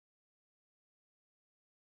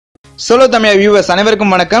Solo Tamizha viewers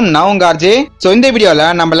அனைவருக்கும் வணக்கம். நான் உங்க ஆர்ஜே. சோ இந்த வீடியோல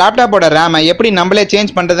நம்ம லேப்டாப்போட RAM எப்படி நம்மளே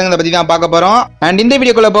சேஞ்ச் பண்றதுங்கறத பத்தி தான் பார்க்க போறோம். அண்ட் இந்த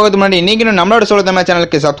வீடியோக்குள்ள போகிறதுக்கு முன்னாடி நீங்களும் நம்மளோட Solo Tamizha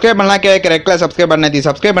சேனலுக்கு சப்ஸ்கிரைப் பண்ணலாம். கீழ ரெட் கலர் சப்ஸ்கிரைப் பட்டனை அழுத்தி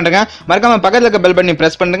சப்ஸ்கிரைப் பண்ணுங்க. மறக்காம பக்கத்துல இருக்க பெல் பட்டனை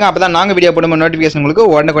பிரஸ் பண்ணுங்க. அப்பதான் நாங்க வீடியோ போடும்போது நோட்டிபிகேஷன் உங்களுக்கு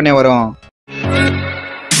உடனே வரும்.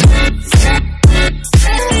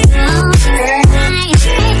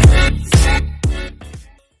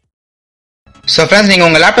 So friends, நீங்க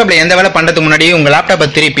உங்க லேப்டாப்ல எந்த வேலை பண்றதுக்கு முன்னாடி உங்க லேப்டாப்பை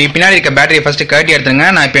திருப்பி பின்னாடி இருக்க பேட்டரியை ஃபர்ஸ்ட் கழட்டி எடுத்துங்க.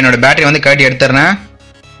 நான் இப்போ என்னோட பேட்டரி வந்து கழட்டி எடுத்துறேன்.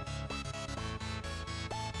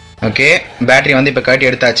 ஓகே, பேட்டரி வந்து இப்போ கழட்டி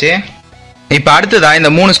எடுத்தாச்சு. இப்போ அடுத்ததா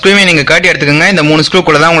இந்த மூணு ஸ்க்ரூவையும் நீங்க கழட்டி எடுத்துக்கங்க. இந்த மூணு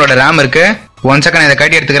ஸ்க்ரூக்குள்ள தான் உங்களோட RAM இருக்கு. 1 செகண்ட் இதை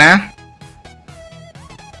கழட்டி எடுத்துக்கிறேன்.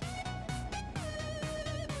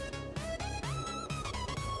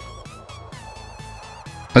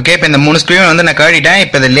 ஓகே, இப்போ இந்த மூணு ஸ்க்ரூவையும் வந்து நான் கழட்டிட்டேன்.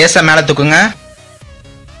 இப்போ இதை லேசா மேலே தூக்குங்க.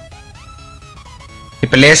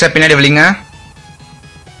 இப்போ லேசா பின்னாடி வலிங்க.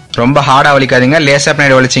 ரொம்ப ஹார்டா வலிக்காதீங்க. லேசா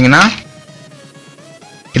பின்னாடி வலிச்சிங்கன்னா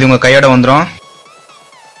இது உங்க கையோட வந்துடும்.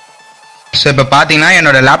 ஸோ இப்போ பார்த்தீங்கன்னா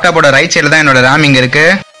என்னோட லேப்டாப்போட ரைட் சைடில் தான் என்னோட RAM இங்கே இருக்கு.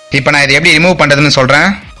 இப்போ நான் இதை எப்படி ரிமூவ் பண்ணுறதுன்னு சொல்கிறேன்.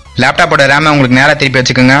 லேப்டாப்போட RAM உங்களுக்கு நேராக திருப்பி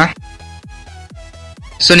வச்சுக்கோங்க.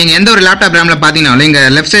 ஸோ நீங்கள் எந்த ஒரு லேப்டாப் ரேமில் பார்த்தீங்கன்னாலும் இங்கே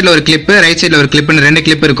லெஃப்ட் சைடில் ஒரு கிளிப்பு, ரைட் சைடில் ஒரு கிளிப்புன்னு 2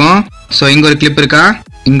 கிளிப் இருக்கும். ஸோ இங்கே ஒரு கிளிப் இருக்கா,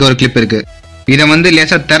 இங்கே ஒரு கிளிப் இருக்கு. இதை வந்து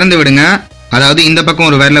லேசாக திறந்து விடுங்க. அதாவது இந்த பக்கம்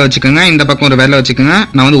ஒரு விரல வச்சுக்கோங்க, இந்த பக்கம் ஒரு விரல வச்சுக்கோங்க.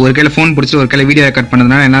 நான் வந்து ஒரு கையில ஃபோன் பிடிச்சி ஒரு கையில வீடியோ ரெக்கார்ட்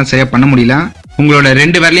பண்ணதுனால என்னால் சரியா பண்ண முடியல. உங்களோட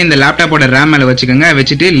 2 விரலையும் இந்த லேப்டாப்போட RAM மேல வச்சுக்கோங்க.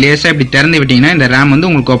 வச்சுட்டு லேசா இப்படி திறந்து விட்டீங்கன்னா இந்த RAM வந்து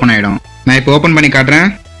உங்களுக்கு ஓப்பன் ஆயிடும். நான் இப்போ ஓப்பன் பண்ணி காட்டுறேன்.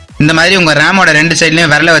 இந்த மாதிரி உங்க RAMோட 2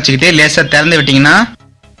 சைட்லயும் விரல வச்சுக்கிட்டு லேசா திறந்து விட்டீங்கன்னா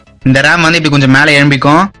இந்த RAM வந்து இப்படி கொஞ்சம் மேலே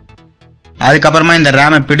எழும்பிக்கும். அதுக்கப்புறமா இந்த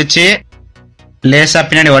RAM பிடிச்சு லேசா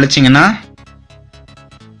பின்னாடி வலிச்சிங்கன்னா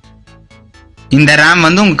இந்த RAM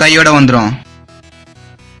வந்து உங்க கையோட வந்துடும்.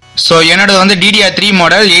 ஸோ என்னோட வந்து DDR3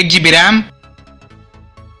 model 8GB RAM.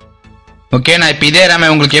 Okay, நான் இப்போ இதே RAM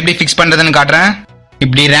உங்களுக்கு எப்படி ஃபிக்ஸ் பண்ணுறதுன்னு காட்டுறேன்.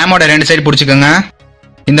 இப்படி RAMோட 2 சைடு பிடிச்சிக்கோங்க.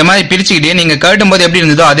 இந்த மாதிரி பிரிச்சுக்கிட்டு நீங்கள் கழட்டும் போது எப்படி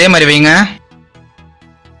இருந்ததோ அதே மாதிரி வைங்க.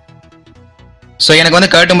 ஸோ எனக்கு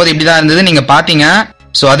வந்து கழட்டும் போது இப்படி தான் இருந்தது, நீங்கள் பார்த்தீங்க.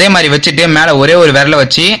 ஸோ அதே மாதிரி வச்சுட்டு மேலே ஒரே ஒரு விரலை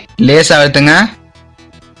வச்சு லேசாக அழுத்துங்க.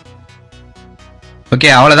 ஓகே,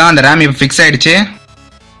 அவ்வளோதான், அந்த RAM இப்போ ஃபிக்ஸ் ஆயிடுச்சு.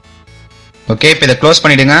 ஓகே, இப்போ இதை க்ளோஸ்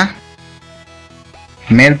பண்ணிவிடுங்க.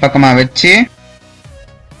 மேல் பக்கமாக வச்சு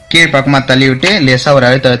கீழ் பக்கமாக தள்ளி விட்டு லேசாக ஒரு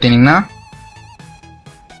அழுத்த அழுத்தினீங்கன்னா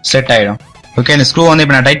செட் ஆகிடும். ஓகே, இந்த ஸ்க்ரூ வந்து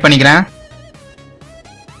இப்போ நான் டைட் பண்ணிக்கிறேன்.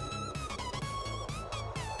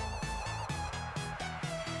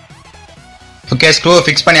 ஓகே, ஸ்க்ரூ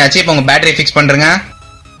ஃபிக்ஸ் பண்ணியாச்சு. இப்போ உங்கள் பேட்டரி ஃபிக்ஸ் பண்ணுறேங்க.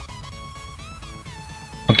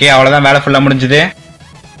 ஓகே, அவ்வளோதான், வேலை ஃபுல்லாக முடிஞ்சுது.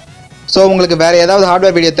 ஸோ உங்களுக்கு வேற ஏதாவது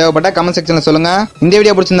ஹார்ட்வேர் வீடியோ தேவைப்பட்டா கமெண்ட் செக்ஷனில் சொல்லுங்க. இந்த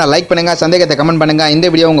வீடியோ பிடிச்சிருந்தா லைக் பண்ணுங்க, சந்தேகத்தை கமெண்ட் பண்ணுங்க. இந்த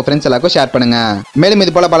வீடியோ உங்க ஃப்ரெண்ட்ஸ் எல்லாருக்கும் ஷேர் பண்ணுங்க. மேலும்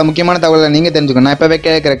இது போல பல முக்கியமான தகவல்களை நீங்க தெரிஞ்சுக்கணும். இப்பவே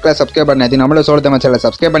கேட்க சப்ஸ்கிரைப் பண்ணி நம்மளோட Solo Tamizha சேனலை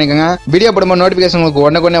சப்ஸ்கிரைப் பண்ணிக்கோங்க. வீடியோ போடும்போது நோட்டிபிகேஷன் உங்களுக்கு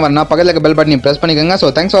உடனே வரணும். பக்கத்துல இருக்க பெல் பட்டனை பிரஸ் பண்ணிக்கோங்க. ஸோ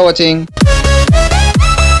தேங்க்ஸ் ஃபார் வாட்சிங்.